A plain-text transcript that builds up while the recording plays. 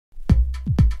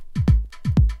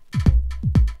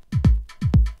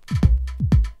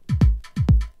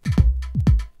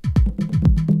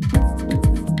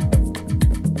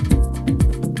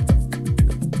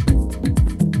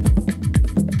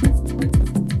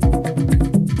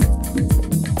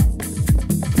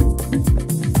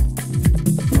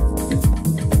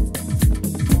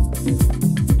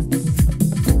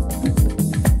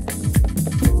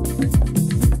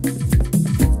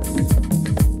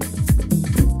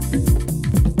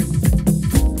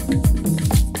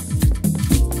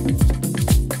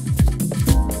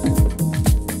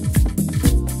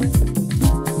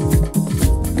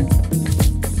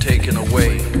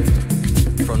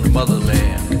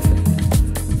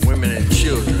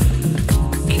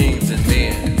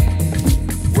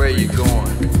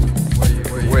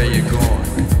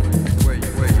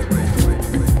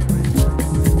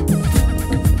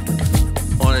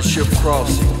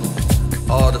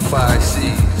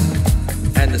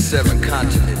7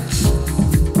 continents.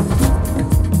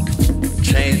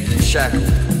 Chained and shackled,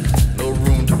 no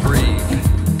room to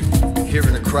breathe.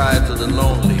 Hearing the cries of the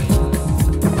lonely.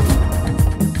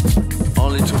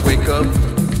 Only to wake up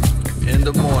in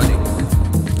the morning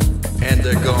and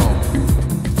they're gone.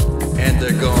 And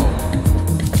they're gone.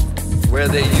 Where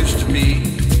they used to be,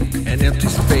 an empty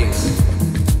space.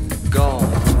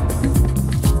 Gone,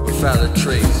 without a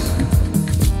trace.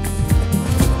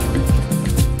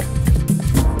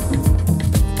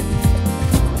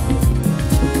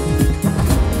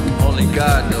 Only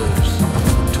God knows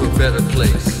to a better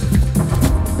place.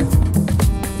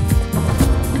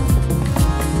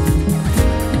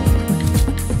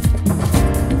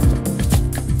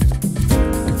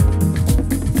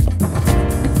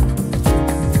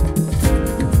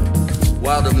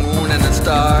 While the moon and the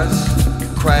stars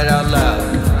cried out loud,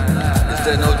 is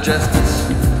there no justice?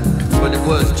 But it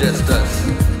was just us,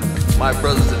 my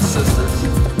brothers and sisters,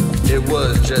 it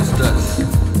was just us.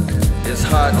 It's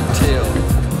hard to tell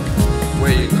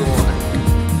where you're going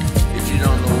if you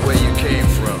don't know where you came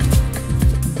from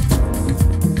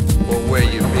or where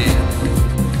you've been.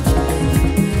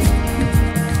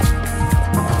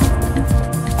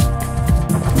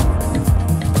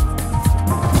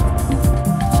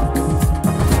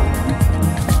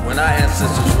 When our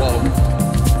ancestors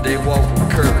walked, they walked with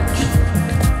courage,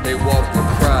 they walked with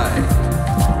pride.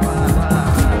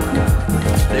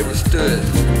 They withstood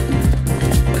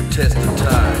the test of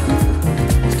time,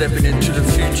 stepping into the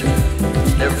future,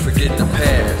 never forgetting the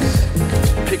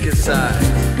past. Picket signs,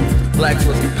 black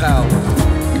was the power,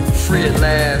 free at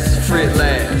last, free at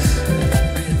last.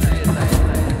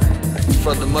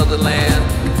 From the motherland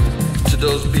to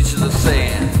those beaches of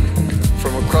sand,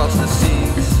 from across the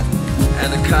seas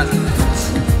and the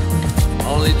continents,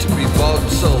 only to be bought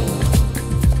and sold.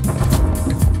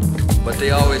 But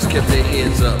they always kept their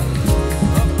heads up.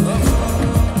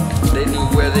 They knew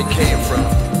where they came from.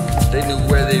 They knew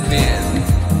where they'd been.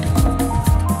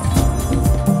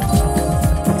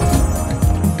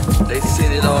 They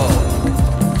seen it all,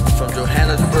 from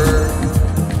Johannesburg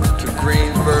to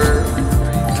Greensburg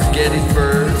to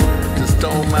Gettysburg to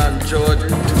Stone Mountain, Georgia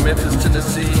to Memphis,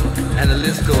 Tennessee, and the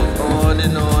list goes on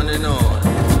and on and on.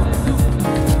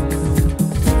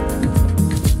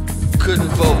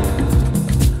 Couldn't vote,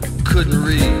 couldn't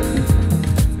read,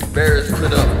 barriers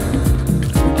put up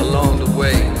along the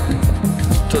way,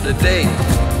 till the day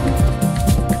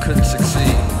couldn't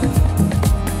succeed.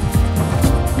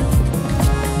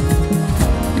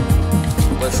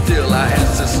 But still our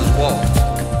ancestors walked.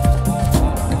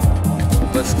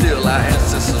 But still our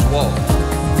ancestors walked.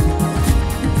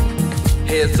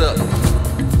 Heads up,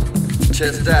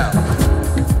 chest out,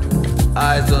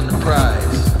 eyes on the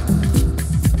prize.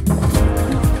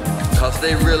 Cause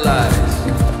they realized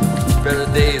better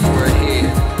days were ahead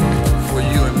for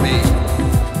you and me.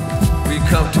 We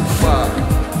come too far,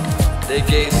 they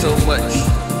gave so much.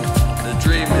 The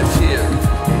dream is here.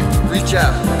 Reach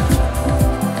out,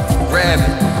 grab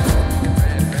it,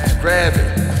 grab it.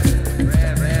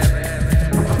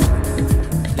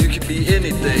 You can be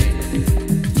anything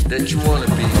that you want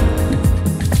to be.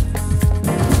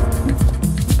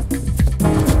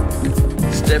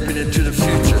 Stepping into the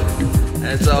future,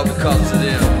 and it's all because of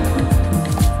them.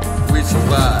 We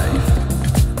survive,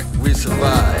 we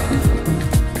survive.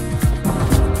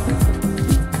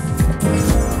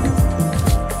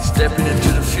 Stepping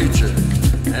into the future,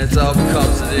 and it's all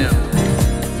because of them.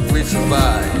 We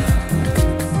survive,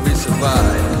 we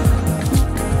survive.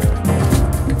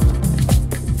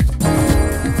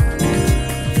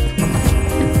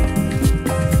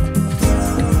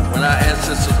 When our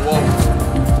ancestors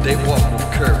walked, they walked with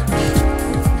courage,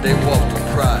 they walked with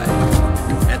pride,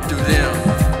 and through them,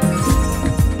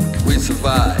 we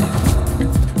survive,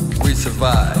 we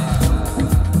survive,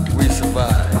 we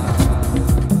survive.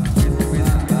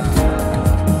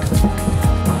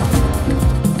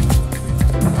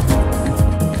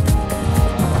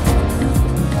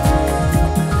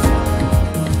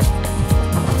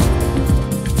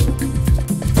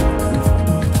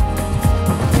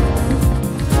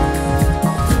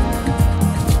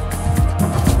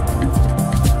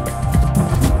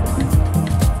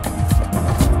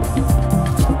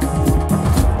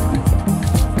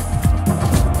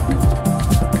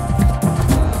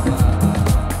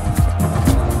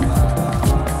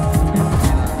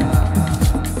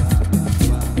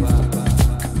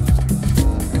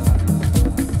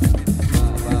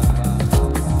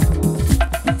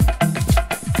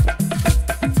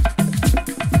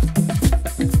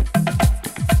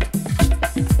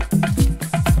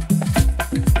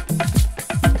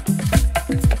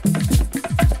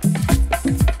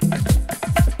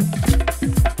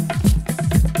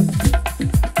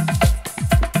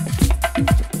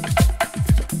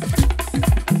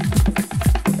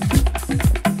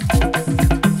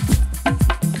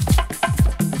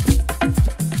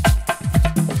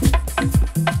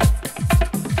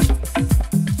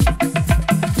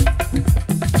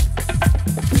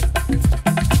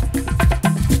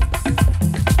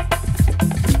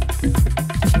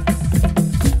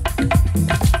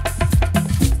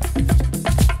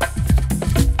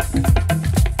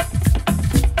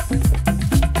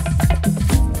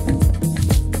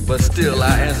 still our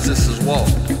ancestors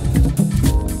walked.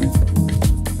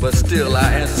 But still our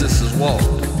ancestors walked.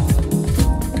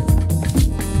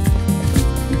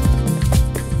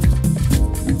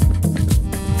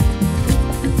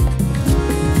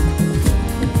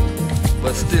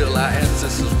 But still our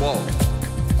ancestors walked.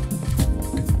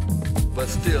 But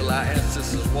still our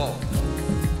ancestors walked.